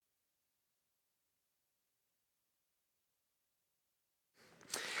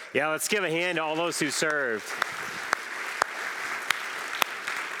Yeah, let's give a hand to all those who served.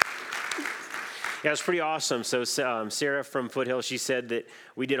 Yeah, it's pretty awesome. So Sarah from Foothill, she said that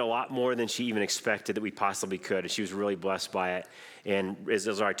we did a lot more than she even expected that we possibly could, and she was really blessed by it. And is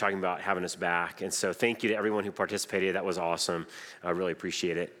already talking about having us back. And so thank you to everyone who participated. That was awesome. I really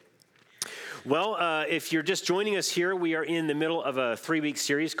appreciate it. Well, if you're just joining us here, we are in the middle of a 3-week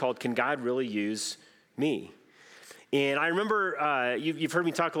series called Can God Really Use Me? And I remember you've heard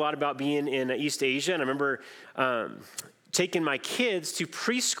me talk a lot about being in East Asia, and I remember taking my kids to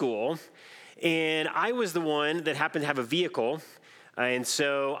preschool, and I was the one that happened to have a vehicle, and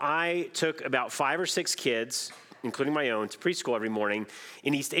so I took about 5 or 6 kids, including my own, to preschool every morning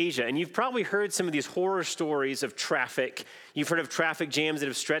in East Asia. And you've probably heard some of these horror stories of traffic. You've heard of traffic jams that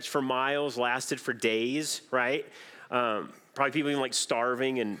have stretched for miles, lasted for days, right? Probably people even like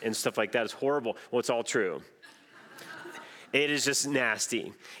starving and stuff like that. It's horrible. Well, it's all true. It is just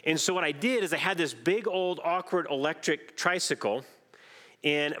nasty. And so what I did is I had this big old awkward electric tricycle,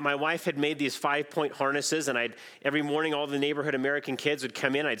 and my wife had made these 5-point harnesses, and every morning all the neighborhood American kids would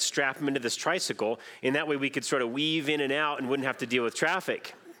come in, I'd strap them into this tricycle, and that way we could sort of weave in and out and wouldn't have to deal with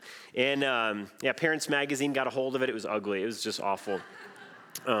traffic. And Parents Magazine got a hold of it. It was ugly. It was just awful.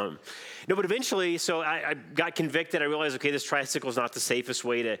 But eventually, so I got convicted. I realized, okay, this tricycle is not the safest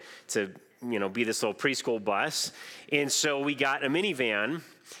way to be this little preschool bus. And so we got a minivan,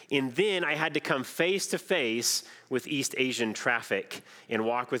 and then I had to come face to face with East Asian traffic and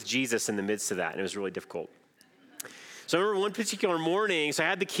walk with Jesus in the midst of that, and it was really difficult. So I remember one particular morning, so I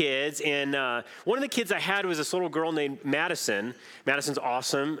had the kids, and one of the kids I had was this little girl named Madison. Madison's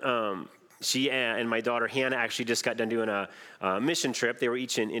awesome. She and my daughter Hannah actually just got done doing a mission trip. They were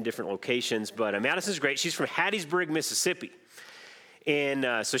each in different locations, but Madison's great. She's from Hattiesburg, Mississippi.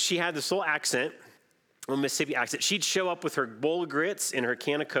 And so she had this little accent, a little Mississippi accent. She'd show up with her bowl of grits and her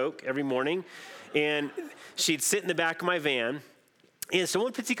can of Coke every morning, and she'd sit in the back of my van. And so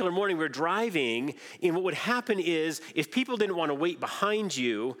one particular morning we were driving, and what would happen is if people didn't want to wait behind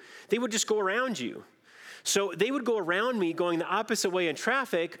you, they would just go around you. So they would go around me going the opposite way in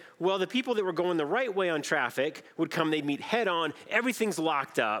traffic, while the people that were going the right way on traffic would come, they'd meet head on, everything's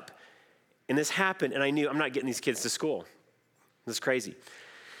locked up. And this happened, and I knew I'm not getting these kids to school. This is crazy.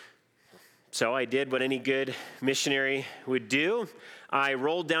 So I did what any good missionary would do. I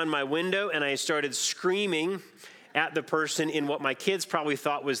rolled down my window and I started screaming at the person in what my kids probably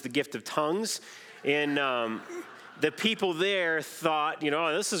thought was the gift of tongues. And the people there thought,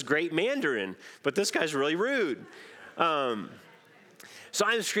 oh, this is great Mandarin, but this guy's really rude. So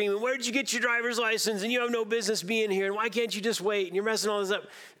I'm screaming, where did you get your driver's license? And you have no business being here. And why can't you just wait? And you're messing all this up.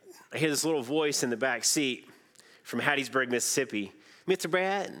 I hear this little voice in the back seat from Hattiesburg, Mississippi. Mr.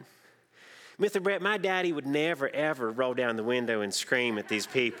 Brett, my daddy would never, ever roll down the window and scream at these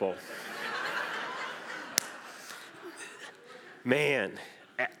people. Man,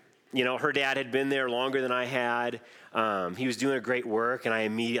 her dad had been there longer than I had. He was doing a great work, and I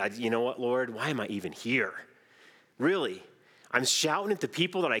immediately, you know what, Lord, why am I even here? Really? I'm shouting at the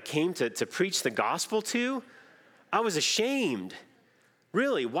people that I came to preach the gospel to? I was ashamed.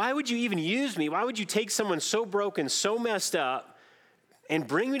 Really, why would you even use me? Why would you take someone so broken, so messed up, and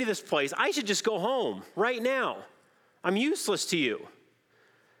bring me to this place? I should just go home right now. I'm useless to you.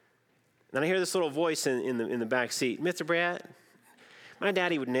 Then I hear this little voice in the back seat. Mr. Brett, my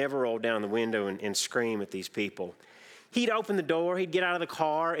daddy would never roll down the window and scream at these people. He'd open the door, he'd get out of the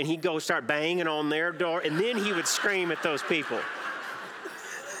car, and he'd go start banging on their door, and then he would scream at those people.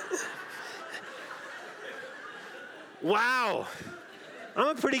 Wow. I'm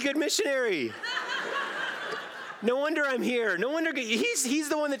a pretty good missionary. No wonder I'm here. No wonder he's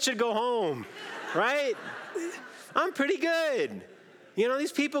the one that should go home, right? I'm pretty good.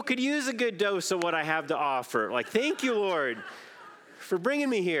 These people could use a good dose of what I have to offer. Like, thank you, Lord, for bringing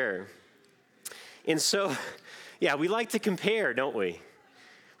me here. And so, we like to compare, don't we?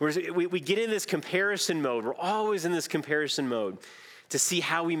 We get in this comparison mode. We're always in this comparison mode to see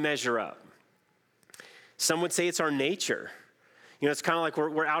how we measure up. Some would say it's our nature. It's kind of like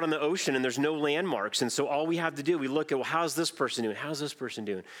we're out on the ocean and there's no landmarks. And so all we have to do, we look at, well, how's this person doing? How's this person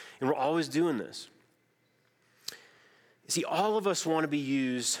doing? And we're always doing this. See, all of us want to be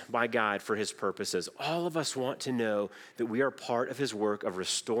used by God for his purposes. All of us want to know that we are part of his work of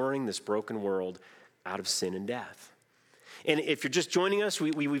restoring this broken world out of sin and death. And if you're just joining us,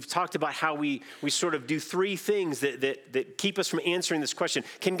 we've talked about how we sort of do 3 things that keep us from answering this question.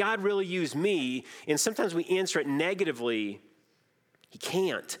 Can God really use me? And sometimes we answer it negatively. He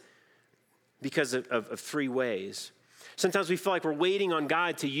can't because of 3 ways. Sometimes we feel like we're waiting on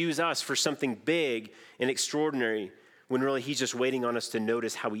God to use us for something big and extraordinary when really he's just waiting on us to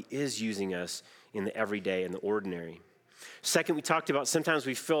notice how he is using us in the everyday and the ordinary. Second, we talked about sometimes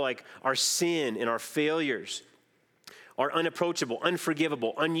we feel like our sin and our failures are unapproachable,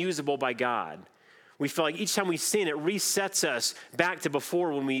 unforgivable, unusable by God. We feel like each time we sin, it resets us back to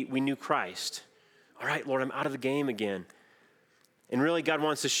before when we knew Christ. All right, Lord, I'm out of the game again. And really, God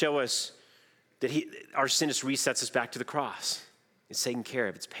wants to show us that our sin just resets us back to the cross. It's taken care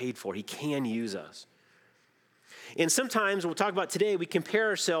of. It's paid for. He can use us. And sometimes, we'll talk about today, we compare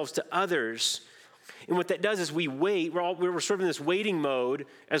ourselves to others. And what that does is we wait. We're sort of in this waiting mode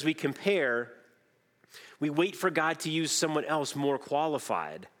as we compare. We wait for God to use someone else more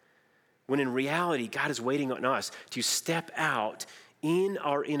qualified, when in reality, God is waiting on us to step out in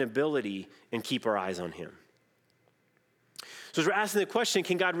our inability and keep our eyes on him. So as we're asking the question,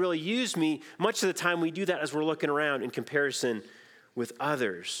 can God really use me? Much of the time we do that as we're looking around in comparison with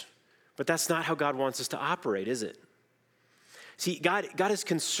others. But that's not how God wants us to operate, is it? See, God is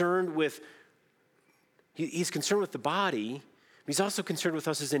concerned with, he's concerned with the body. He's also concerned with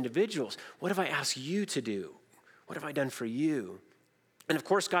us as individuals. What have I asked you to do? What have I done for you? And of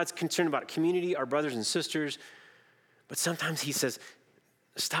course, God's concerned about community, our brothers and sisters. But sometimes he says,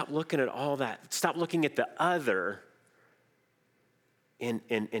 stop looking at all that. Stop looking at the other. And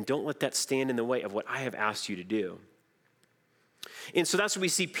don't let that stand in the way of what I have asked you to do. And so that's what we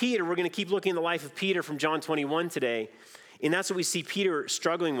see Peter. We're going to keep looking at the life of Peter from John 21 today. And that's what we see Peter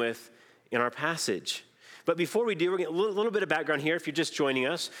struggling with in our passage. But before we do, we're going to get a little bit of background here if you're just joining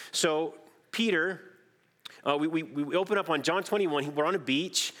us. So Peter, we open up on John 21. We're on a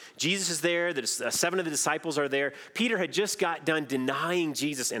beach. Jesus is there. 7 of the disciples are there. Peter had just got done denying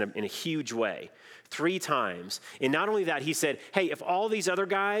Jesus in a huge way 3 times. And not only that, he said, hey, if all these other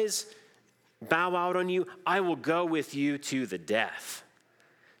guys bow out on you, I will go with you to the death.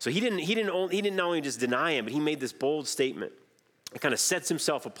 So he didn't not only just deny him, but he made this bold statement. It kind of sets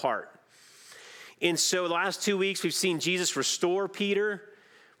himself apart. And so the last 2 weeks, we've seen Jesus restore Peter.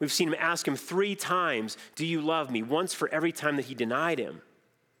 We've seen him ask him 3 times, do you love me? Once for every time that he denied him.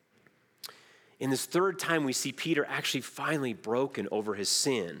 In this 3rd time, we see Peter actually finally broken over his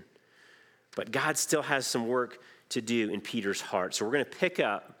sin. But God still has some work to do in Peter's heart. So we're going to pick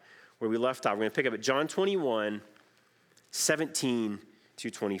up where we left off. We're going to pick up at John 21, 17 to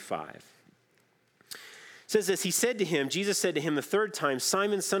 25. It says this, Jesus said to him the 3rd time,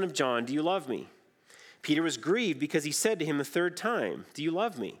 Simon, son of John, do you love me? Peter was grieved because he said to him the 3rd time, do you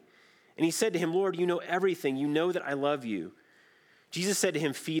love me? And he said to him, Lord, you know everything. You know that I love you. Jesus said to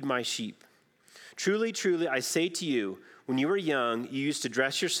him, feed my sheep. Truly, truly, I say to you, when you were young, you used to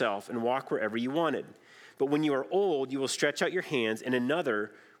dress yourself and walk wherever you wanted. But when you are old, you will stretch out your hands, and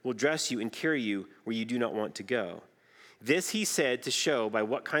another will dress you and carry you where you do not want to go. This he said to show by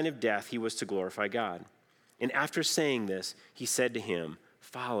what kind of death he was to glorify God. And after saying this, he said to him,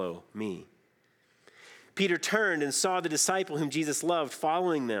 follow me. Peter turned and saw the disciple whom Jesus loved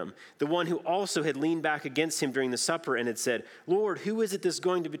following them, the one who also had leaned back against him during the supper and had said, Lord, who is it that's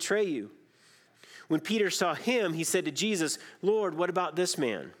going to betray you? When Peter saw him, he said to Jesus, Lord, what about this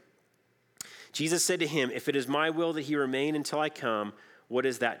man? Jesus said to him, if it is my will that he remain until I come, what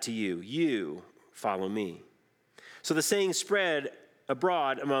is that to you? You follow me. So the saying spread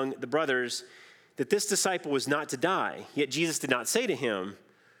abroad among the brothers that this disciple was not to die. Yet Jesus did not say to him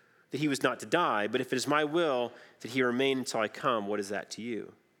that he was not to die, but if it is my will that he remain until I come, what is that to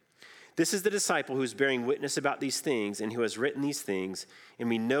you? This is the disciple who is bearing witness about these things and who has written these things, and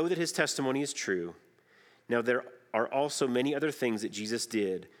we know that his testimony is true. Now there are also many other things that Jesus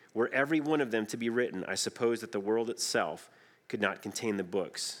did. Were every one of them to be written, I suppose that the world itself could not contain the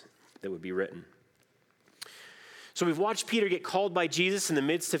books that would be written. So we've watched Peter get called by Jesus in the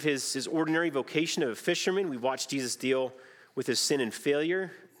midst of his ordinary vocation of a fisherman. We've watched Jesus deal with his sin and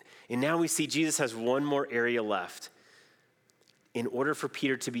failure. And now we see Jesus has one more area left in order for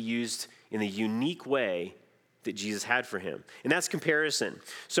Peter to be used in the unique way that Jesus had for him. And that's comparison.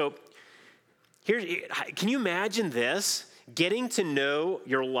 So can you imagine this? Getting to know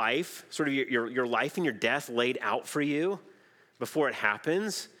your life, sort of your life and your death laid out for you before it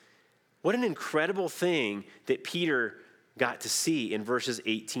happens. What an incredible thing that Peter got to see in verses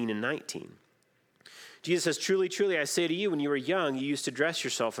 18 and 19. Jesus says, truly, truly, I say to you, when you were young, you used to dress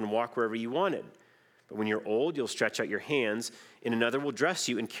yourself and walk wherever you wanted. But when you're old, you'll stretch out your hands, and another will dress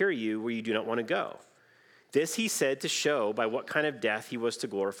you and carry you where you do not want to go. This he said to show by what kind of death he was to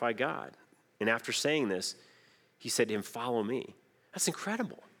glorify God. And after saying this, he said to him, follow me. That's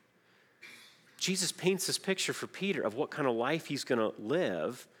incredible. Jesus paints this picture for Peter of what kind of life he's going to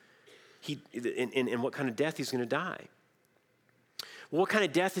live and what kind of death he's going to die. Well, what kind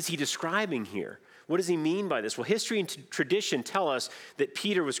of death is he describing here? What does he mean by this? Well, history and tradition tell us that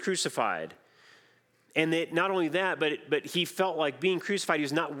Peter was crucified. And that not only that, but he felt like being crucified, he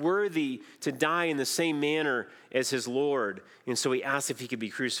was not worthy to die in the same manner as his Lord. And so he asked if he could be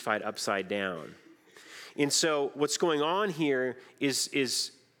crucified upside down. And so what's going on here is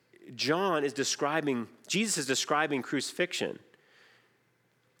Jesus is describing crucifixion.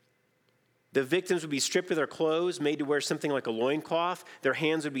 The victims would be stripped of their clothes, made to wear something like a loincloth. Their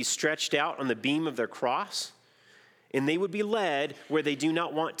hands would be stretched out on the beam of their cross. And they would be led where they do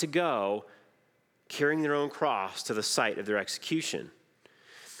not want to go, carrying their own cross to the site of their execution.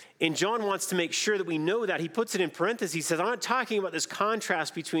 And John wants to make sure that we know that. He puts it in parentheses. He says, I'm not talking about this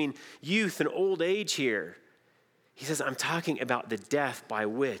contrast between youth and old age here. He says, I'm talking about the death by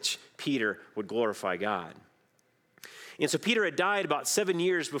which Peter would glorify God. And so Peter had died about 7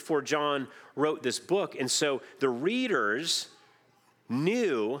 years before John wrote this book. And so the readers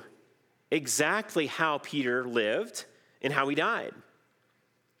knew exactly how Peter lived and how he died.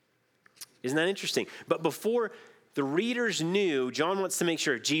 Isn't that interesting? But before the readers knew, John wants to make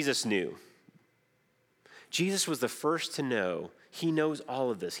sure Jesus knew. Jesus was the first to know. He knows all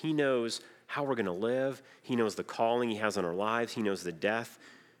of this. He knows how we're going to live. He knows the calling he has on our lives. He knows the death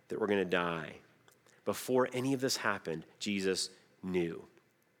that we're going to die. Before any of this happened, Jesus knew.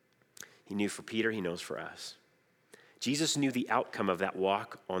 He knew for Peter, he knows for us. Jesus knew the outcome of that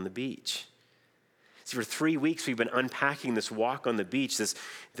walk on the beach. See, for 3 weeks, we've been unpacking this walk on the beach, this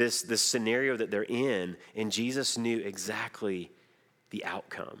scenario that they're in, and Jesus knew exactly the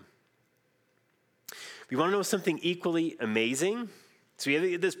outcome. You want to know something equally amazing? So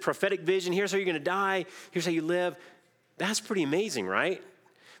you have this prophetic vision. Here's how you're going to die. Here's how you live. That's pretty amazing, right?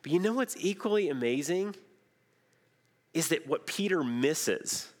 But you know what's equally amazing? Is that what Peter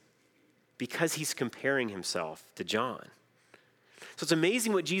misses because he's comparing himself to John. So it's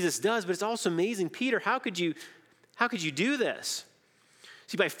amazing what Jesus does, but it's also amazing, Peter, how could you do this?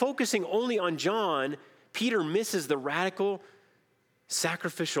 See, by focusing only on John, Peter misses the radical,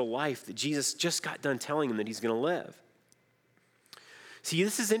 sacrificial life that Jesus just got done telling him that he's going to live. See,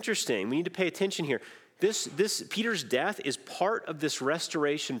 this is interesting. We need to pay attention here. This Peter's death is part of this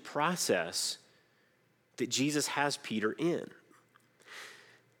restoration process that Jesus has Peter in.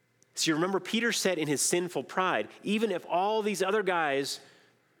 So you remember Peter said in his sinful pride, even if all these other guys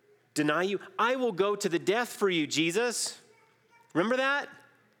deny you, I will go to the death for you, Jesus. Remember that?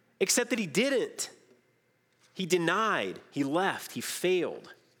 Except that he didn't. He denied, he left, he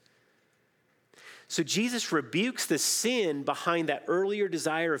failed. So Jesus rebukes the sin behind that earlier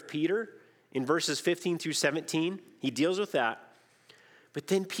desire of Peter in verses 15 through 17. He deals with that. But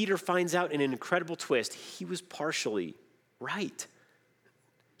then Peter finds out in an incredible twist, he was partially right.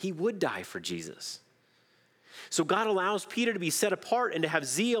 He would die for Jesus. So God allows Peter to be set apart and to have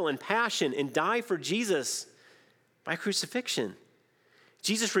zeal and passion and die for Jesus by crucifixion.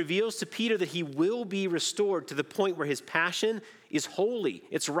 Jesus reveals to Peter that he will be restored to the point where his passion is holy,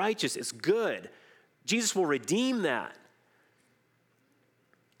 it's righteous, it's good. Jesus will redeem that.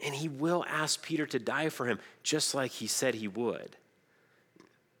 And he will ask Peter to die for him, just like he said he would.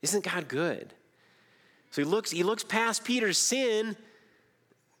 Isn't God good? So he looks past Peter's sin,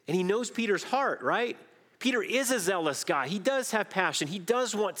 and he knows Peter's heart, right? Peter is a zealous guy. He does have passion. He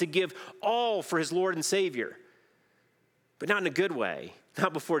does want to give all for his Lord and Savior, but not in a good way,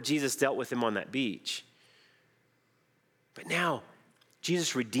 not before Jesus dealt with him on that beach. But now,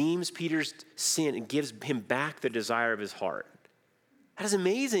 Jesus redeems Peter's sin and gives him back the desire of his heart. That is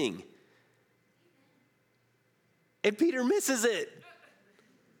amazing. And Peter misses it.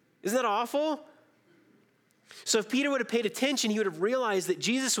 Isn't that awful? So if Peter would have paid attention, he would have realized that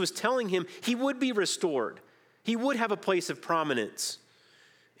Jesus was telling him he would be restored. He would have a place of prominence.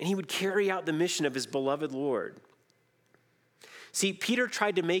 And he would carry out the mission of his beloved Lord. See, Peter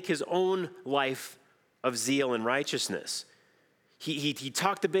tried to make his own life of zeal and righteousness. He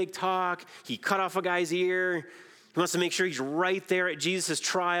talked the big talk. He cut off a guy's ear. He wants to make sure he's right there at Jesus'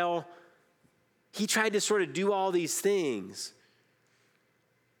 trial. He tried to sort of do all these things.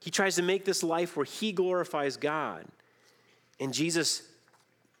 He tries to make this life where he glorifies God. And Jesus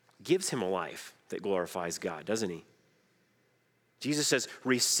gives him a life that glorifies God, doesn't he? Jesus says,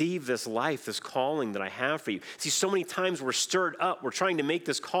 receive this life, this calling that I have for you. See, so many times we're stirred up. We're trying to make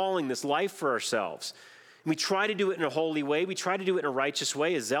this calling, this life for ourselves. And we try to do it in a holy way. We try to do it in a righteous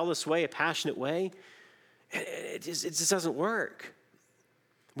way, a zealous way, a passionate way. It just doesn't work.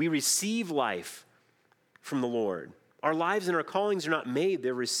 We receive life from the Lord. Our lives and our callings are not made,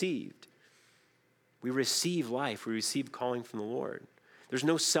 they're received. We receive life. We receive calling from the Lord. There's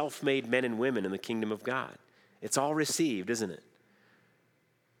no self-made men and women in the kingdom of God. It's all received, isn't it?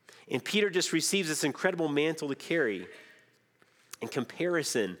 And Peter just receives this incredible mantle to carry. And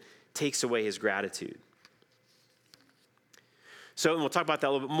comparison takes away his gratitude. So, and we'll talk about that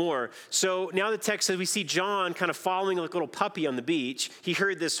a little bit more. So now the text says we see John kind of following like a little puppy on the beach. He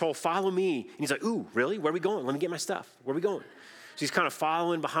heard this whole follow me. And he's like, ooh, really? Where are we going? Let me get my stuff. Where are we going? So he's kind of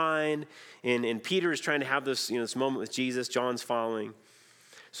following behind. And Peter is trying to have this, this moment with Jesus. John's following.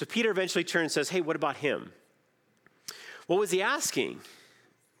 So Peter eventually turns and says, hey, what about him? What was he asking?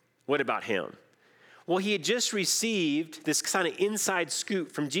 What about him? Well, he had just received this kind of inside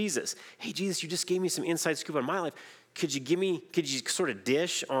scoop from Jesus. Hey, Jesus, you just gave me some inside scoop on my life. Could you sort of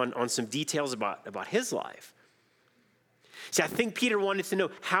dish on some details about his life? See, I think Peter wanted to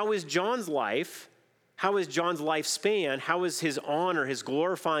know, how is John's life? How is John's lifespan? How is his honor, his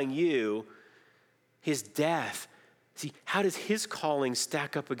glorifying you, his death? See, how does his calling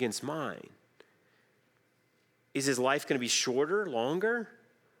stack up against mine? Is his life going to be shorter, longer?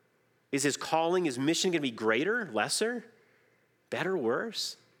 Is his calling, his mission going to be greater, lesser, better,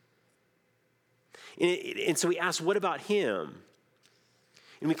 worse? And so we ask, what about him?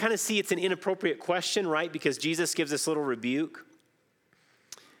 And we kind of see it's an inappropriate question, right? Because Jesus gives this little rebuke.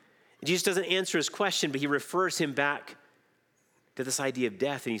 Jesus doesn't answer his question, but he refers him back to this idea of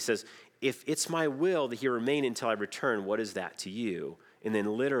death. And he says, if it's my will that he remain until I return, what is that to you? And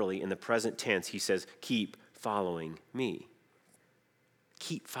then literally in the present tense, he says, keep following me.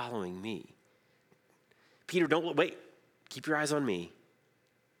 Keep following me. Peter, don't wait. Keep your eyes on me.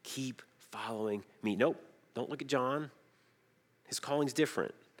 Keep following me. Nope, don't look at John. His calling's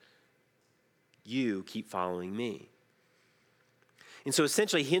different. You keep following me. And so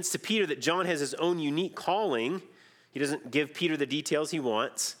essentially he hints to Peter that John has his own unique calling. He doesn't give Peter the details he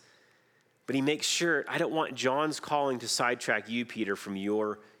wants, but he makes sure, I don't want John's calling to sidetrack you, Peter, from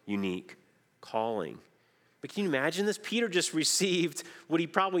your unique calling. But can you imagine this? Peter just received what he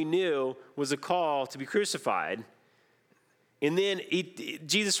probably knew was a call to be crucified. And then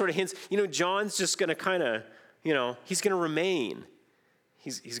Jesus sort of hints, John's just going to kind of, he's going to remain.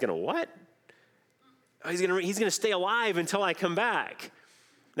 He's going to what? He's going to stay alive until I come back.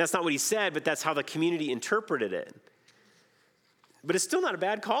 That's not what he said, but that's how the community interpreted it. But it's still not a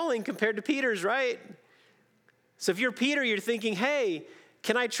bad calling compared to Peter's, right? So if you're Peter, you're thinking, hey,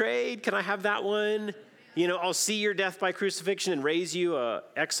 can I trade? Can I have that one? I'll see your death by crucifixion and raise you a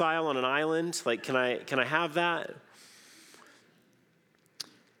exile on an island. Like, can I have that?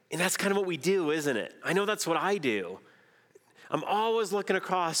 And that's kind of what we do, isn't it? I know that's what I do. I'm always looking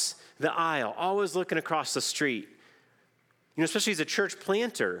across the aisle, always looking across the street. Especially as a church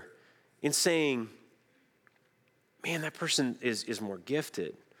planter, in saying, man, that person is more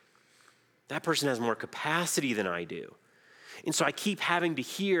gifted. That person has more capacity than I do. And so I keep having to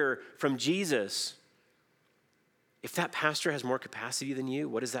hear from Jesus, if that pastor has more capacity than you,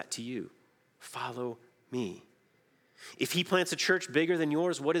 what is that to you? Follow me. If he plants a church bigger than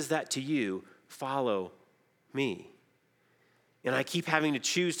yours, what is that to you? Follow me. And I keep having to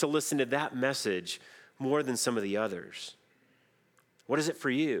choose to listen to that message more than some of the others. What is it for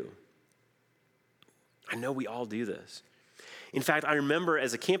you? I know we all do this. In fact, I remember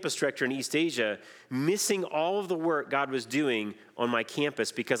as a campus director in East Asia, missing all of the work God was doing on my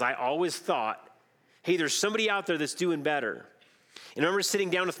campus because I always thought, hey, there's somebody out there that's doing better. And I remember sitting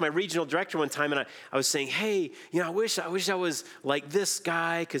down with my regional director one time, and I was saying, hey, I wish I was like this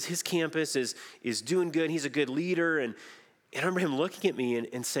guy because his campus is doing good. He's a good leader. And I remember him looking at me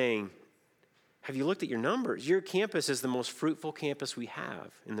and saying, have you looked at your numbers? Your campus is the most fruitful campus we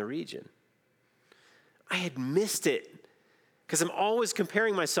have in the region. I had missed it because I'm always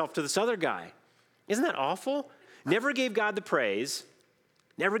comparing myself to this other guy. Isn't that awful? Never gave God the praise.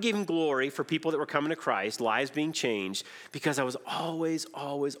 Never gave him glory for people that were coming to Christ, lives being changed, because I was always,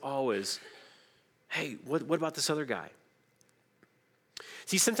 hey, what about this other guy?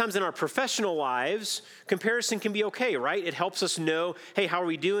 See, sometimes in our professional lives, comparison can be okay, right? It helps us know, hey, how are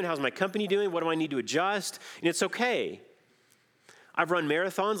we doing? How's my company doing? What do I need to adjust? And it's okay. I've run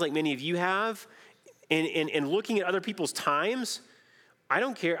marathons like many of you have, and looking at other people's times, I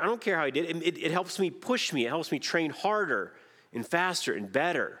don't care how I did. It helps me push me. It helps me train harder and faster and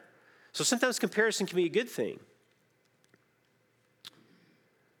better. So sometimes comparison can be a good thing.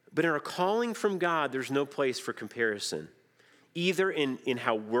 But in our calling from God, there's no place for comparison, either in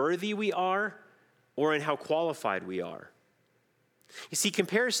how worthy we are or in how qualified we are. You see,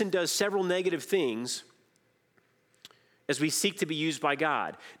 comparison does several negative things as we seek to be used by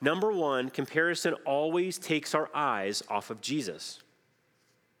God. Number one, comparison always takes our eyes off of Jesus.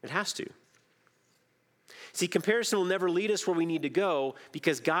 It has to. See, comparison will never lead us where we need to go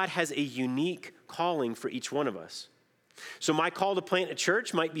because God has a unique calling for each one of us. So my call to plant a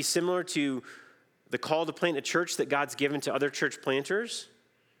church might be similar to the call to plant a church that God's given to other church planters.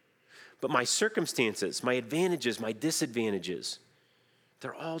 But my circumstances, my advantages, my disadvantages,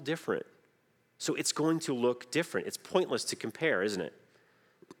 they're all different. So it's going to look different. It's pointless to compare, isn't it?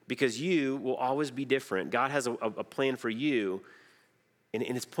 Because you will always be different. God has a plan for you, and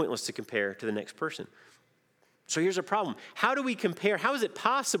it's pointless to compare to the next person. So here's a problem. How do we compare? How is it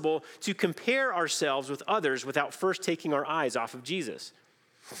possible to compare ourselves with others without first taking our eyes off of Jesus?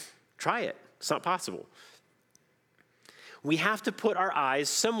 Try it. It's not possible. We have to put our eyes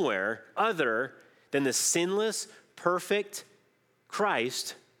somewhere other than the sinless, perfect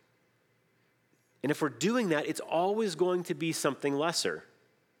Christ. And if we're doing that, it's always going to be something lesser.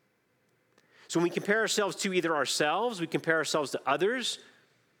 So when we compare ourselves to either ourselves, we compare ourselves to others,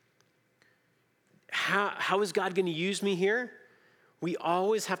 how is God going to use me here? We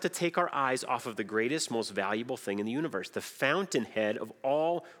always have to take our eyes off of the greatest, most valuable thing in the universe, the fountainhead of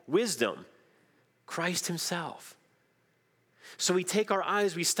all wisdom, Christ himself. So we take our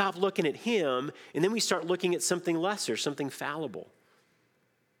eyes, we stop looking at him, and then we start looking at something lesser, something fallible.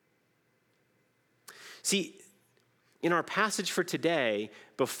 See, in our passage for today,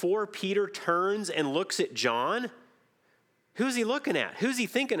 before Peter turns and looks at John, who's he looking at? Who's he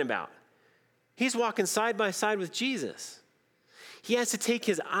thinking about? He's walking side by side with Jesus. He has to take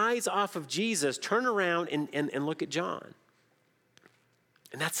his eyes off of Jesus, turn around and look at John.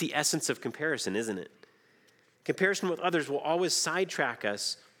 And that's the essence of comparison, isn't it? Comparison with others will always sidetrack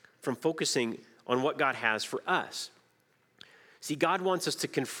us from focusing on what God has for us. See, God wants us to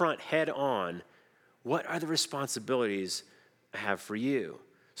confront head on, what are the responsibilities I have for you?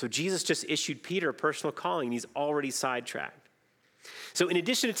 So Jesus just issued Peter a personal calling, and he's already sidetracked. So in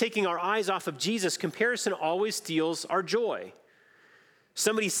addition to taking our eyes off of Jesus, comparison always steals our joy.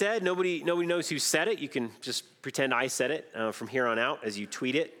 Somebody said, nobody knows who said it. You can just pretend I said it from here on out as you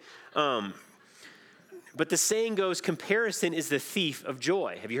tweet it. But the saying goes, comparison is the thief of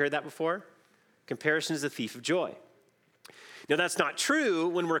joy. Have you heard that before? Comparison is the thief of joy. Now, that's not true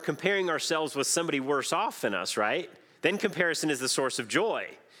when we're comparing ourselves with somebody worse off than us, right? Then comparison is the source of joy.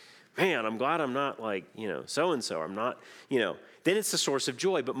 Man, I'm glad I'm not like, so-and-so. I'm not, Then it's the source of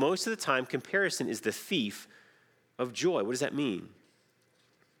joy. But most of the time, comparison is the thief of joy. What does that mean?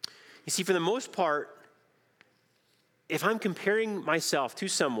 You see, for the most part, if I'm comparing myself to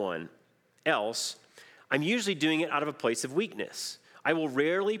someone else, I'm usually doing it out of a place of weakness. I will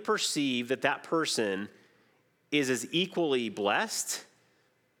rarely perceive that that person is as equally blessed,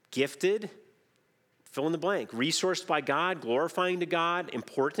 gifted, fill in the blank, resourced by God, glorifying to God,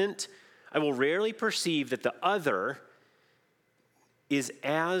 important. I will rarely perceive that the other is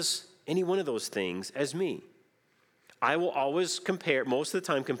as any one of those things as me. I will always compare, most of the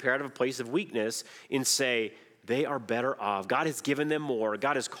time, compare out of a place of weakness and say, they are better off. God has given them more.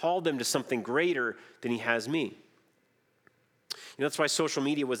 God has called them to something greater than he has me. That's why social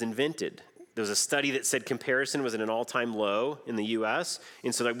media was invented. There was a study that said comparison was at an all-time low in the U.S.,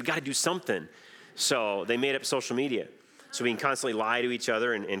 and so we got to do something. So they made up social media so we can constantly lie to each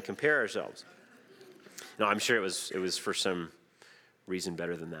other and compare ourselves. No, I'm sure it was for some reason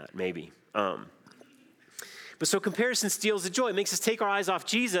better than that, maybe. But so comparison steals the joy. It makes us take our eyes off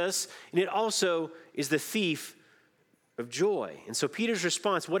Jesus, and it also is the thief of joy. And so Peter's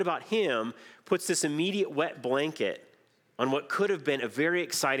response, what about him, puts this immediate wet blanket on what could have been a very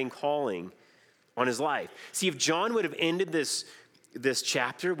exciting calling on his life. See, if John would have ended this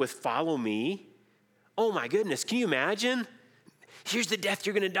chapter with follow me, oh my goodness, can you imagine? Here's the death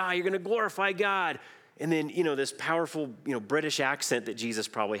you're going to die. You're going to glorify God. And then, this powerful, British accent that Jesus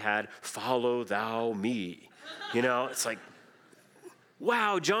probably had, follow thou me. It's like,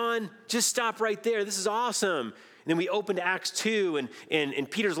 wow, John, just stop right there. This is awesome. And then we open to Acts 2,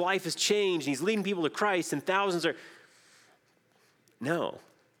 and Peter's life has changed, and he's leading people to Christ, and thousands are... No.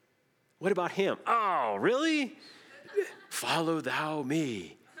 What about him? Oh, really? Follow thou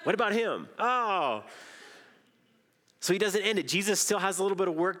me. What about him? Oh. So he doesn't end it. Jesus still has a little bit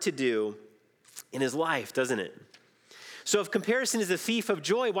of work to do in his life, doesn't it? So if comparison is the thief of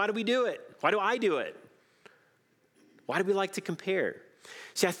joy, why do we do it? Why do I do it? Why do we like to compare?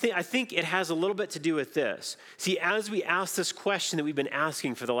 See, I think it has a little bit to do with this. See, as we ask this question that we've been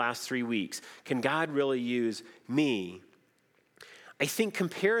asking for the last 3 weeks, can God really use me? I think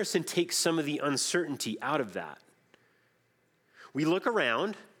comparison takes some of the uncertainty out of that. We look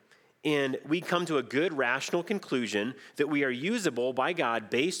around and we come to a good, rational conclusion that we are usable by God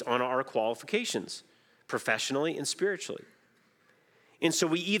based on our qualifications, professionally and spiritually. And so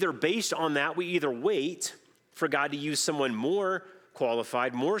we either, based on that, we either wait for God to use someone more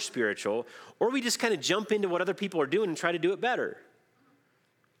qualified, more spiritual, or we just kind of jump into what other people are doing and try to do it better.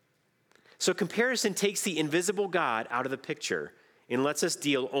 So comparison takes the invisible God out of the picture and lets us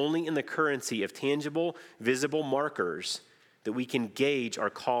deal only in the currency of tangible, visible markers that we can gauge our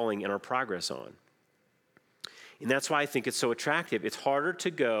calling and our progress on. And that's why I think it's so attractive. It's harder to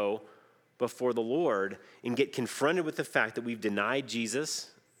go before the Lord and get confronted with the fact that we've denied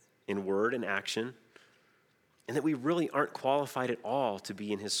Jesus in word and action, and that we really aren't qualified at all to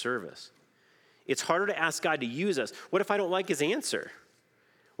be in his service. It's harder to ask God to use us. What if I don't like his answer?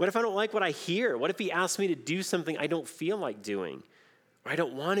 What if I don't like what I hear? What if he asks me to do something I don't feel like doing or I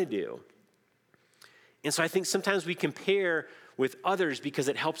don't want to do? And so I think sometimes we compare with others because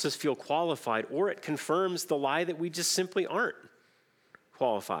it helps us feel qualified, or it confirms the lie that we just simply aren't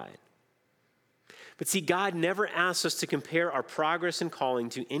qualified. But see, God never asks us to compare our progress and calling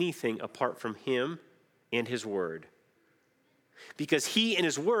to anything apart from him and his word. Because he and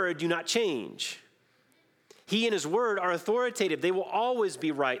his word do not change. He and his word are authoritative. They will always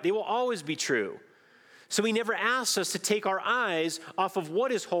be right. They will always be true. So he never asks us to take our eyes off of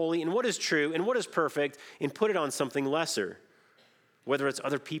what is holy and what is true and what is perfect and put it on something lesser, whether it's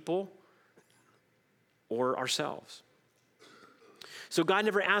other people or ourselves. So God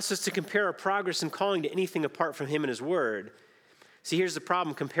never asks us to compare our progress and calling to anything apart from him and his word. See, here's the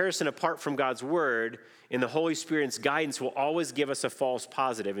problem. Comparison apart from God's word and the Holy Spirit's guidance will always give us a false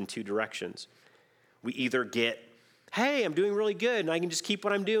positive in two directions. We either get, hey, I'm doing really good and I can just keep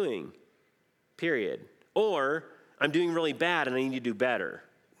what I'm doing, period. Or I'm doing really bad and I need to do better,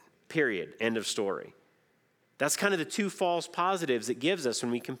 period, end of story. That's kind of the two false positives it gives us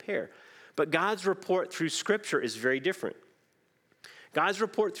when we compare. But God's report through Scripture is very different. God's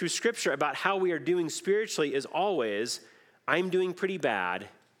report through Scripture about how we are doing spiritually is always, I'm doing pretty bad,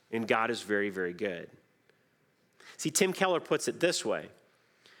 and God is very, very good. See, Tim Keller puts it this way.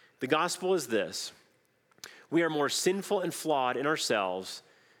 The gospel is this: we are more sinful and flawed in ourselves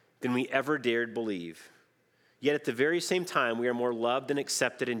than we ever dared believe. Yet at the very same time, we are more loved and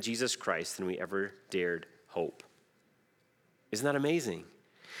accepted in Jesus Christ than we ever dared hope. Isn't that amazing?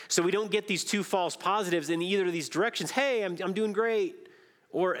 So we don't get these two false positives in either of these directions. Hey, I'm doing great.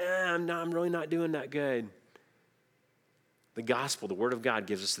 Or I'm really not doing that good. The gospel, the word of God,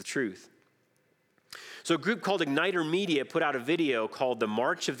 gives us the truth. So a group called Igniter Media put out a video called The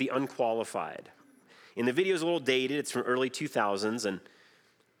March of the Unqualified. And the video is a little dated. It's from early 2000s. And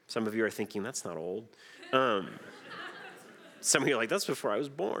some of you are thinking, that's not old. Some of you are like, that's before I was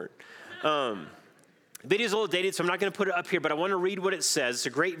born. The video's a little dated, so I'm not going to put it up here, but I want to read what it says. It's a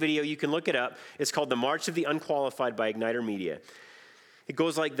great video. You can look it up. It's called The March of the Unqualified by Igniter Media. It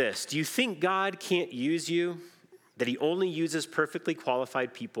goes like this. Do you think God can't use you? That he only uses perfectly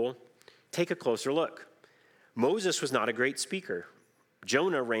qualified people? Take a closer look. Moses was not a great speaker.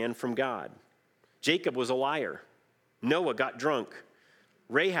 Jonah ran from God. Jacob was a liar. Noah got drunk.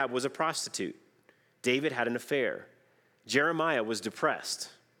 Rahab was a prostitute. David had an affair. Jeremiah was depressed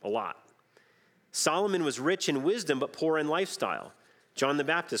a lot. Solomon was rich in wisdom but poor in lifestyle. John the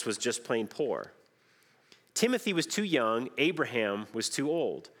Baptist was just plain poor. Timothy was too young. Abraham was too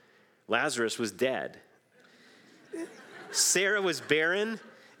old. Lazarus was dead. Sarah was barren.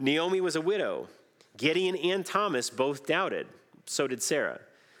 Naomi was a widow. Gideon and Thomas both doubted. So did Sarah.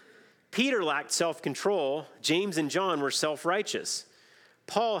 Peter lacked self-control. James and John were self-righteous.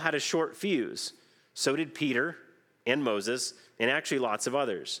 Paul had a short fuse. So did Peter and Moses, and actually lots of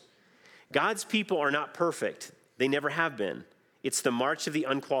others. God's people are not perfect. They never have been. It's the march of the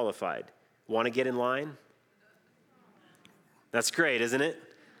unqualified. Want to get in line? That's great, isn't it?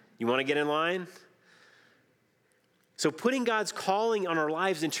 You want to get in line? So putting God's calling on our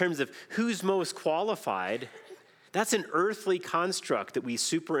lives in terms of who's most qualified, that's an earthly construct that we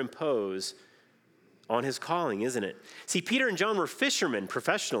superimpose on his calling, isn't it? See, Peter and John were fishermen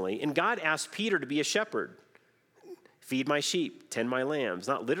professionally, and God asked Peter to be a shepherd. Feed my sheep, tend my lambs.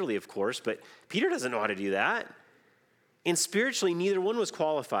 Not literally, of course, but Peter doesn't know how to do that. And spiritually, neither one was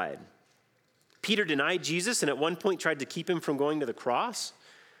qualified. Peter denied Jesus and at one point tried to keep him from going to the cross.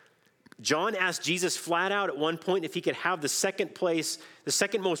 John asked Jesus flat out at one point if he could have the second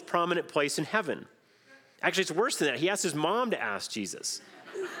most prominent place in heaven. Actually, it's worse than that. He asked his mom to ask Jesus.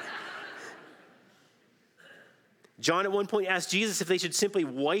 John at one point asked Jesus if they should simply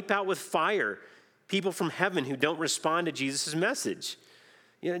wipe out with fire people from heaven who don't respond to Jesus' message.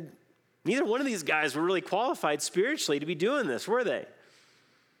 You know, neither one of these guys were really qualified spiritually to be doing this, were they?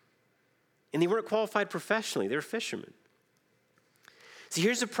 And they weren't qualified professionally. They were fishermen. See,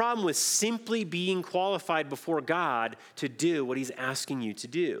 here's the problem with simply being qualified before God to do what he's asking you to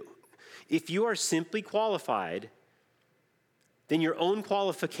do. If you are simply qualified, then your own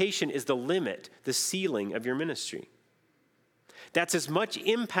qualification is the limit, the ceiling of your ministry. That's as much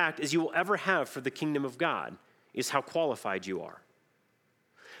impact as you will ever have for the kingdom of God, is how qualified you are.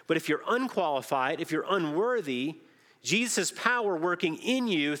 But if you're unqualified, if you're unworthy, Jesus' power working in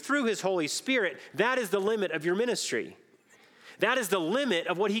you through his Holy Spirit, that is the limit of your ministry. That is the limit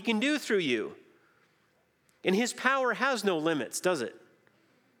of what he can do through you. And his power has no limits, does it?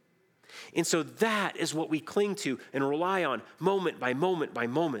 And so that is what we cling to and rely on moment by moment by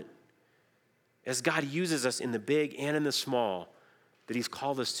moment as God uses us in the big and in the small that he's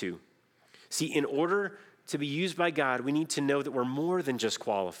called us to. See, in order to be used by God, we need to know that we're more than just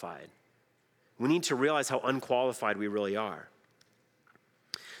qualified. We need to realize how unqualified we really are.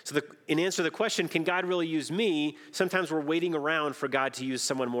 So in answer to the question, can God really use me? Sometimes we're waiting around for God to use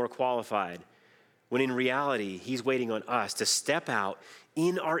someone more qualified, when in reality, he's waiting on us to step out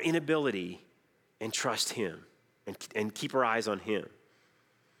in our inability and trust him and keep our eyes on him.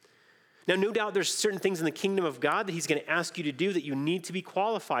 Now, no doubt there's certain things in the kingdom of God that he's going to ask you to do that you need to be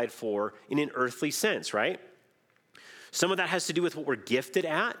qualified for in an earthly sense, right? Some of that has to do with what we're gifted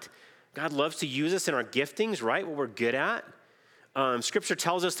at. God loves to use us in our giftings, right? What we're good at. Scripture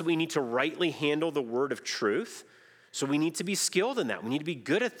tells us that we need to rightly handle the word of truth. So we need to be skilled in that. We need to be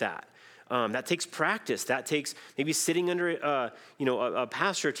good at that. That takes practice. That takes maybe sitting under a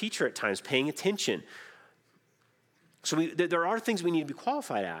pastor or teacher at times, paying attention. So there are things we need to be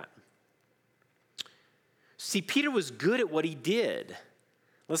qualified at. See, Peter was good at what he did.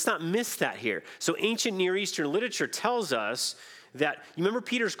 Let's not miss that here. So ancient Near Eastern literature tells us that, you remember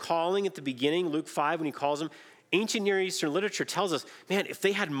Peter's calling at the beginning, Luke 5, when he calls them? Ancient Near Eastern literature tells us, man, if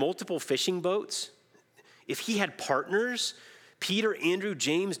they had multiple fishing boats, if he had partners, Peter, Andrew,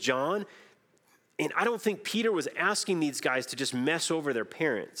 James, John, and I don't think Peter was asking these guys to just mess over their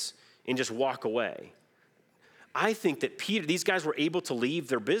parents and just walk away. I think that these guys were able to leave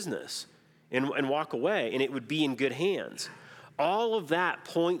their business and walk away, and it would be in good hands. All of that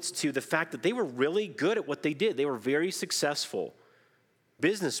points to the fact that they were really good at what they did. They were very successful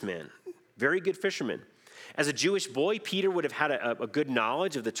businessmen, very good fishermen. As a Jewish boy, Peter would have had a good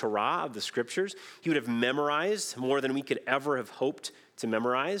knowledge of the Torah, of the scriptures. He would have memorized more than we could ever have hoped to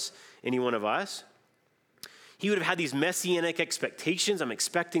memorize, any one of us. He would have had these messianic expectations. I'm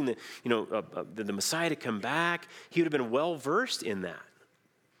expecting the Messiah to come back. He would have been well-versed in that.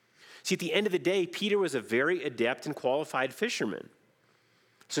 See, at the end of the day, Peter was a very adept and qualified fisherman.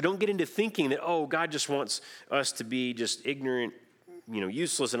 So don't get into thinking that, God just wants us to be just ignorant,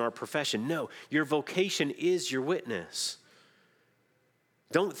 useless in our profession. No, your vocation is your witness.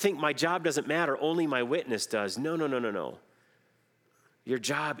 Don't think my job doesn't matter, only my witness does. No. Your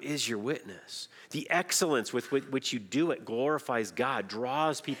job is your witness. The excellence with which you do it glorifies God,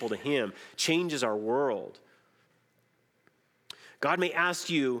 draws people to him, changes our world. God may ask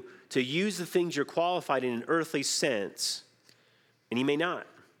you to use the things you're qualified in an earthly sense, and he may not.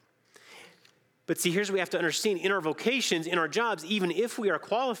 But see, here's what we have to understand. In our vocations, in our jobs, even if we are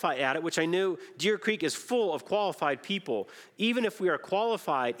qualified at it, which I know Deer Creek is full of qualified people, even if we are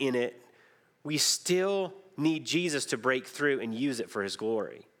qualified in it, we still need Jesus to break through and use it for his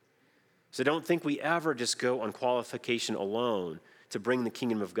glory. So don't think we ever just go on qualification alone to bring the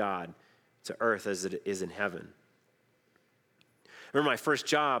kingdom of God to earth as it is in heaven. Remember my first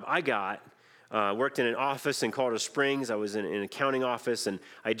job I got, worked in an office in Colorado Springs. I was in an accounting office, and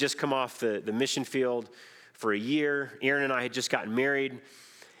I had just come off the mission field for a year. Aaron and I had just gotten married,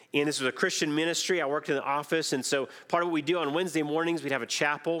 and this was a Christian ministry. I worked in the office, and so part of what we do on Wednesday mornings, we'd have a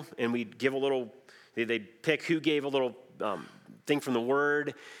chapel, and we'd give a little, they'd pick who gave a little thing from the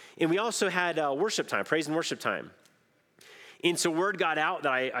Word, and we also had worship time, praise and worship time. And so word got out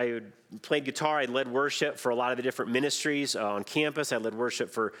that I played guitar. I led worship for a lot of the different ministries on campus. I led worship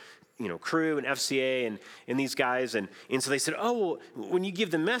for, Crew and FCA and these guys. And so they said, when you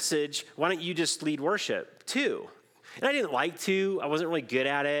give the message, why don't you just lead worship too? And I didn't like to. I wasn't really good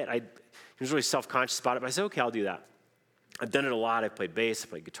at it. I was really self-conscious about it. But I said, okay, I'll do that. I've done it a lot. I played bass, I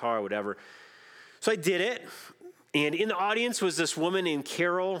played guitar, whatever. So I did it. And in the audience was this woman named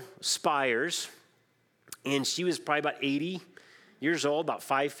Carol Spires. And she was probably about 80 years old, about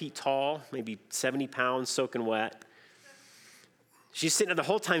 5 feet tall, maybe 70 pounds, soaking wet. She's sitting there the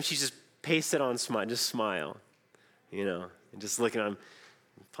whole time. She's just pasted on smile, just smile, and just looking at him,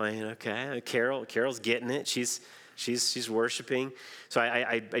 playing. Okay, Carol's getting it. She's worshiping. So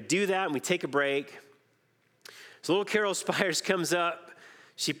I do that, and we take a break. So little Carol Spires comes up.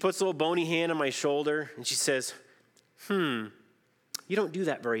 She puts a little bony hand on my shoulder, and she says, "You don't do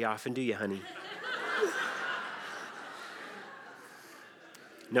that very often, do you, honey?"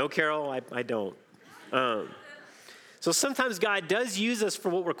 No, Carol, I don't. So sometimes God does use us for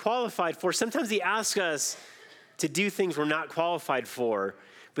what we're qualified for. Sometimes he asks us to do things we're not qualified for.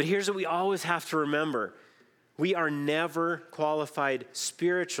 But here's what we always have to remember. We are never qualified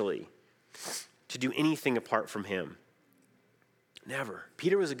spiritually to do anything apart from him. Never.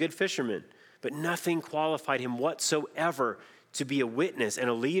 Peter was a good fisherman, but nothing qualified him whatsoever to be a witness and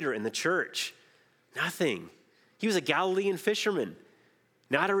a leader in the church. Nothing. He was a Galilean fisherman.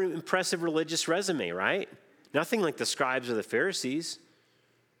 Not an impressive religious resume, right? Nothing like the scribes or the Pharisees.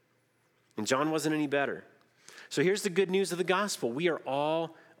 And John wasn't any better. So here's the good news of the gospel. We are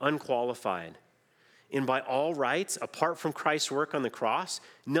all unqualified. And by all rights, apart from Christ's work on the cross,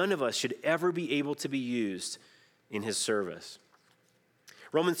 none of us should ever be able to be used in his service.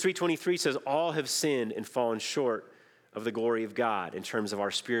 Romans 3:23 says, all have sinned and fallen short of the glory of God in terms of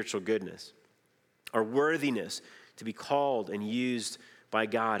our spiritual goodness, our worthiness to be called and used by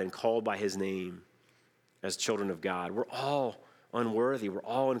God and called by his name as children of God. We're all unworthy. We're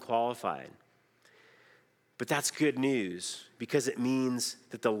all unqualified. But that's good news because it means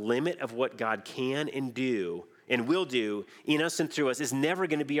that the limit of what God can and do and will do in us and through us is never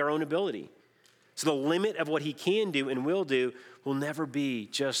going to be our own ability. So the limit of what he can do and will do will never be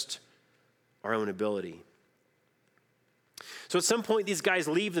just our own ability. So at some point, these guys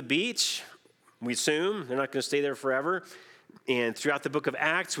leave the beach. We assume they're not going to stay there forever. And throughout the book of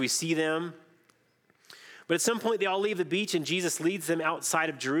Acts, we see them. But at some point, they all leave the beach, and Jesus leads them outside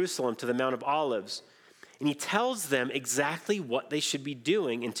of Jerusalem to the Mount of Olives. And he tells them exactly what they should be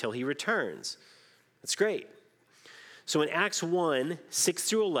doing until he returns. That's great. So in Acts 1, 6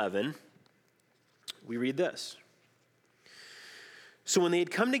 through 11, we read this. So when they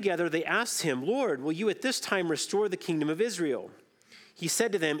had come together, they asked him, Lord, will you at this time restore the kingdom of Israel? He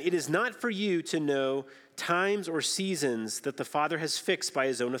said to them, it is not for you to know times or seasons that the Father has fixed by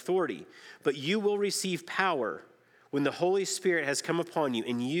his own authority, but you will receive power when the Holy Spirit has come upon you,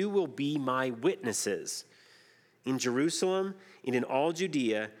 and you will be my witnesses in Jerusalem and in all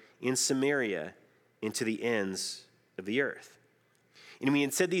Judea, in Samaria, and to the ends of the earth. And when he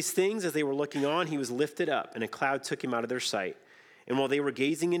had said these things, as they were looking on, he was lifted up, and a cloud took him out of their sight. And while they were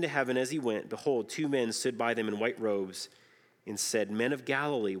gazing into heaven as he went, behold, two men stood by them in white robes and said, Men of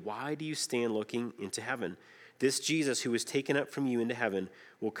Galilee, why do you stand looking into heaven? This Jesus who was taken up from you into heaven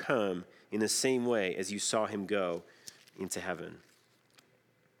will come in the same way as you saw him go into heaven.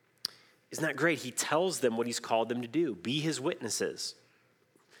 Isn't that great? He tells them what he's called them to do. Be his witnesses.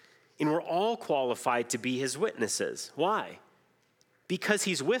 And we're all qualified to be his witnesses. Why? Because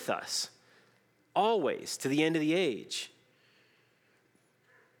he's with us, always, to the end of the age.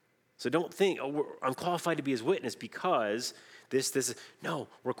 So don't think, I'm qualified to be his witness because this. No,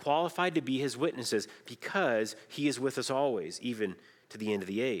 we're qualified to be his witnesses because he is with us always, even to the end of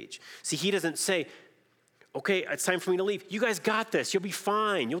the age. See, he doesn't say, okay, it's time for me to leave. You guys got this. You'll be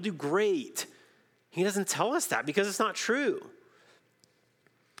fine. You'll do great. He doesn't tell us that because it's not true.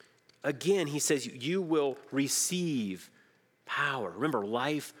 Again, he says you will receive power. Remember,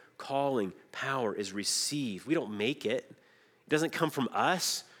 life, calling, power is received. We don't make it. It doesn't come from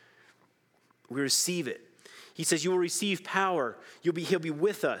us. We receive it. He says you will receive power. He'll be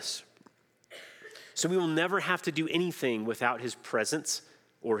with us. So we will never have to do anything without his presence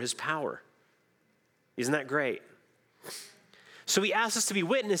or his power. Isn't that great? So he asks us to be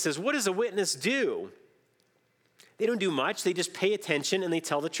witnesses. What does a witness do? They don't do much. They just pay attention and they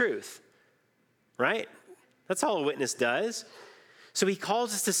tell the truth. Right? That's all a witness does. So he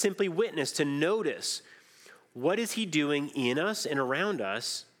calls us to simply witness, to notice what is he doing in us and around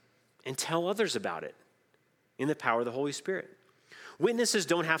us and tell others about it in the power of the Holy Spirit. Witnesses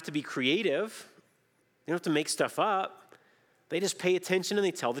don't have to be creative. They don't have to make stuff up. They just pay attention and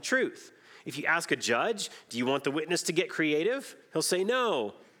they tell the truth. If you ask a judge, do you want the witness to get creative? He'll say,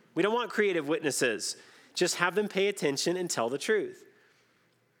 no, we don't want creative witnesses. Just have them pay attention and tell the truth.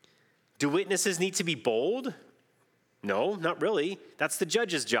 Do witnesses need to be bold? No, not really. That's the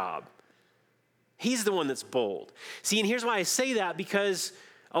judge's job. He's the one that's bold. See, and here's why I say that, because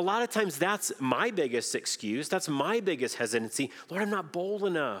a lot of times that's my biggest excuse. That's my biggest hesitancy. Lord, I'm not bold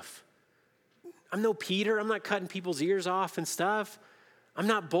enough. I'm no Peter. I'm not cutting people's ears off and stuff. I'm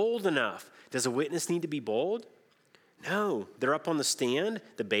not bold enough. Does a witness need to be bold? No. They're up on the stand.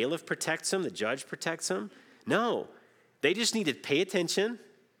 The bailiff protects them. The judge protects them. No. They just need to pay attention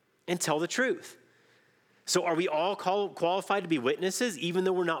and tell the truth. So are we all qualified to be witnesses even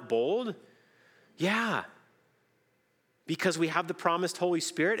though we're not bold? Yeah. Because we have the promised Holy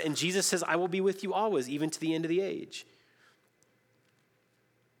Spirit, and Jesus says, I will be with you always, even to the end of the age.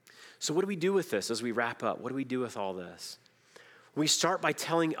 So what do we do with this as we wrap up? What do we do with all this? We start by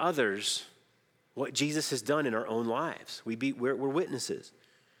telling others what Jesus has done in our own lives. We're witnesses.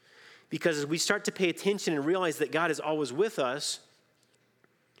 Because as we start to pay attention and realize that God is always with us,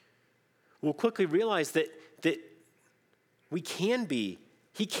 we'll quickly realize that He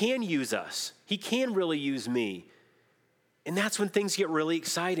can use us. He can really use me. And that's when things get really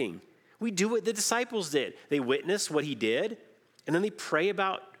exciting. We do what the disciples did. They witness what He did, and then they pray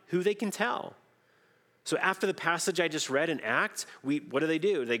about who they can tell. So after the passage I just read in Acts, what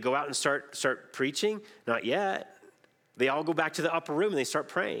do? They go out and start preaching? Not yet. They all go back to the upper room and they start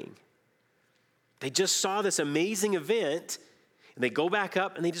praying. They just saw this amazing event, and they go back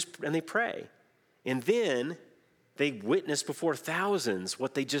up and they pray. And then they witness before thousands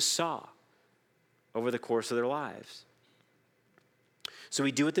what they just saw over the course of their lives. So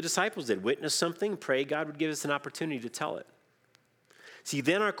we do what the disciples did, witness something, pray God would give us an opportunity to tell it. See,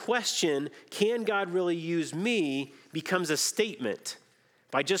 then our question, can God really use me, becomes a statement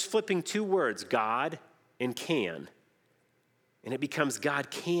by just flipping two words, God and can. And it becomes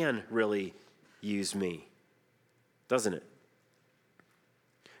God can really use me, doesn't it?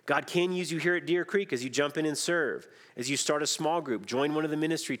 God can use you here at Deer Creek as you jump in and serve, as you start a small group, join one of the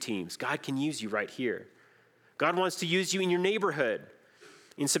ministry teams. God can use you right here. God wants to use you in your neighborhood.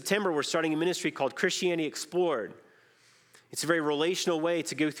 In September, we're starting a ministry called Christianity Explored. It's a very relational way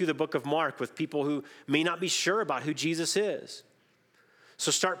to go through the book of Mark with people who may not be sure about who Jesus is.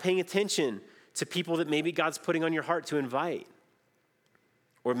 So start paying attention to people that maybe God's putting on your heart to invite.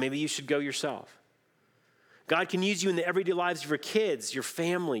 Or maybe you should go yourself. God can use you in the everyday lives of your kids, your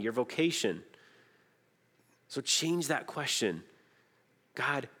family, your vocation. So change that question.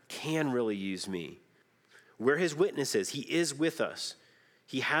 God can really use me. We're His witnesses. He is with us.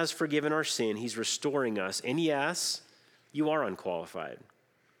 He has forgiven our sin. He's restoring us. And yes, you are unqualified.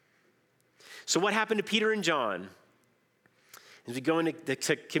 So what happened to Peter and John? As we go into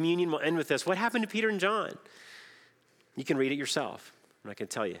communion, we'll end with this. What happened to Peter and John? You can read it yourself. I'm not going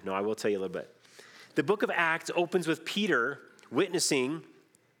to tell you. No, I will tell you a little bit. The book of Acts opens with Peter witnessing,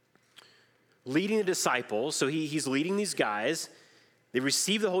 leading the disciples. So he's leading these guys. They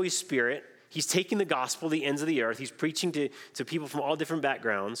receive the Holy Spirit. He's taking the gospel to the ends of the earth. He's preaching to people from all different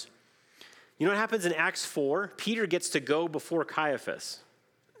backgrounds. You know what happens in Acts 4? Peter gets to go before Caiaphas,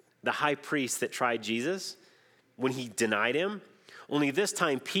 the high priest that tried Jesus, when he denied him. Only this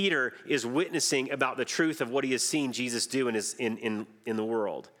time, Peter is witnessing about the truth of what he has seen Jesus do in the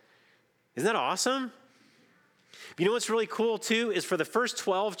world. Isn't that awesome? You know what's really cool, too, is for the first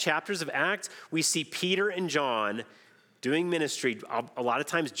 12 chapters of Acts, we see Peter and John doing ministry, a lot of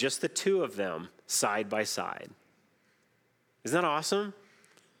times just the two of them, side by side. Isn't that awesome?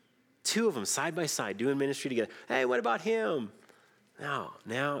 Two of them, side by side, doing ministry together. Hey, what about him?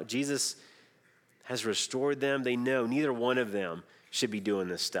 Now Jesus has restored them. They know neither one of them should be doing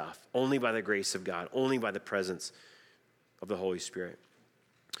this stuff. Only by the grace of God, only by the presence of the Holy Spirit.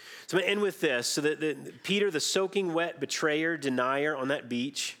 So I'm going to end with this. So that Peter, the soaking wet betrayer, denier on that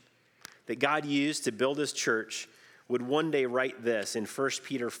beach that God used to build His church, would one day write this in 1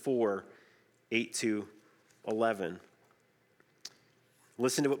 Peter 4, 8-11.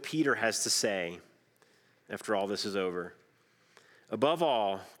 Listen to what Peter has to say after all this is over. Above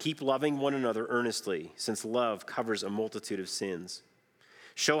all, keep loving one another earnestly, since love covers a multitude of sins.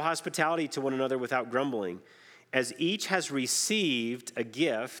 Show hospitality to one another without grumbling. As each has received a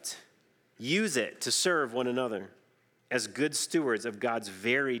gift, use it to serve one another as good stewards of God's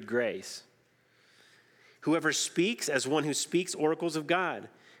varied grace. Whoever speaks, as one who speaks oracles of God.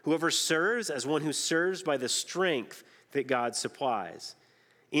 Whoever serves, as one who serves by the strength that God supplies,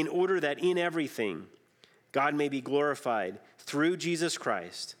 in order that in everything God may be glorified through Jesus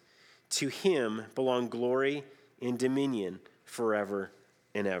Christ. To Him belong glory and dominion forever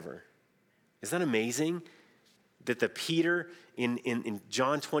and ever. Isn't that amazing? That the Peter in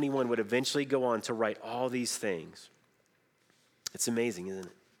John 21 would eventually go on to write all these things. It's amazing, isn't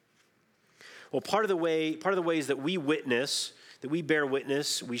it? Well, part of the ways that we witness, that we bear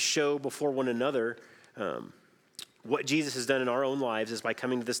witness, we show before one another what Jesus has done in our own lives is by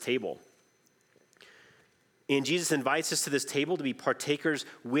coming to this table. And Jesus invites us to this table to be partakers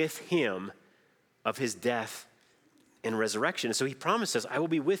with Him of His death and resurrection. And so He promises, I will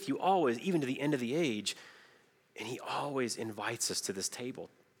be with you always, even to the end of the age. And He always invites us to this table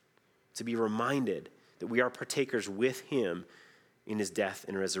to be reminded that we are partakers with Him in His death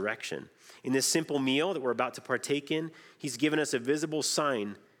and resurrection. In this simple meal that we're about to partake in, He's given us a visible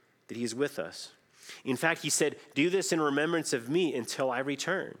sign that He is with us. In fact, He said, do this in remembrance of me until I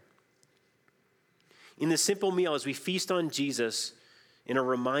return. In this simple meal, as we feast on Jesus and are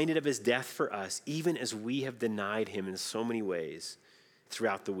reminded of His death for us, even as we have denied Him in so many ways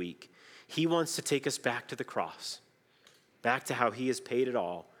throughout the week, He wants to take us back to the cross, back to how he has paid it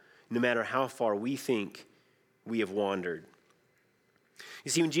all, no matter how far we think we have wandered.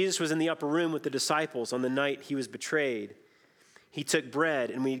 You see, when Jesus was in the upper room with the disciples on the night he was betrayed, he took bread,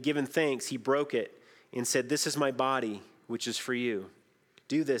 and when he had given thanks, he broke it and said, "This is my body, which is for you.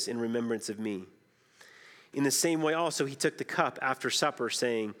 Do this in remembrance of me." In the same way also, he took the cup after supper,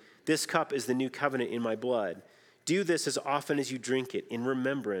 saying, "This cup is the new covenant in my blood. Do this as often as you drink it in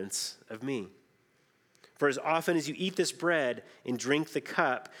remembrance of me. For as often as you eat this bread and drink the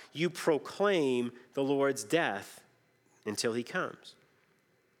cup, you proclaim the Lord's death until he comes."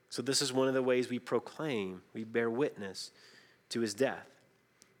 So this is one of the ways we proclaim, we bear witness to his death.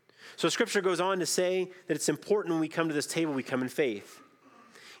 So Scripture goes on to say that it's important when we come to this table, we come in faith.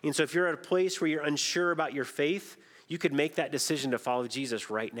 And so if you're at a place where you're unsure about your faith, you could make that decision to follow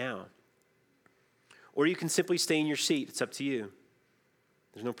Jesus right now. Or you can simply stay in your seat. It's up to you.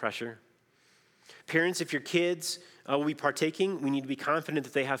 There's no pressure. Parents, if your kids will be partaking, we need to be confident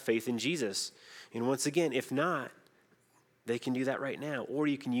that they have faith in Jesus. And once again, if not, they can do that right now. Or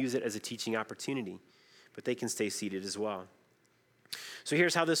you can use it as a teaching opportunity. But they can stay seated as well. So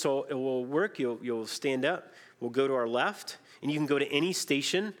here's how this will work. You'll stand up. We'll go to our left. And you can go to any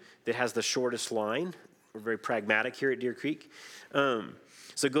station that has the shortest line. We're very pragmatic here at Deer Creek.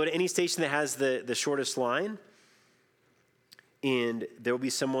 So go to any station that has the shortest line. And there will be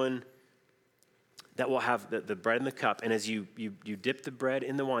someone that will have the bread and the cup. And as you dip the bread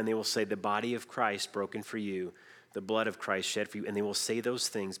in the wine, they will say, "The body of Christ broken for you, the blood of Christ shed for you." And they will say those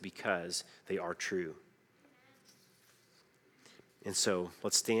things because they are true. And so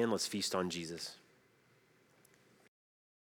let's stand, let's feast on Jesus.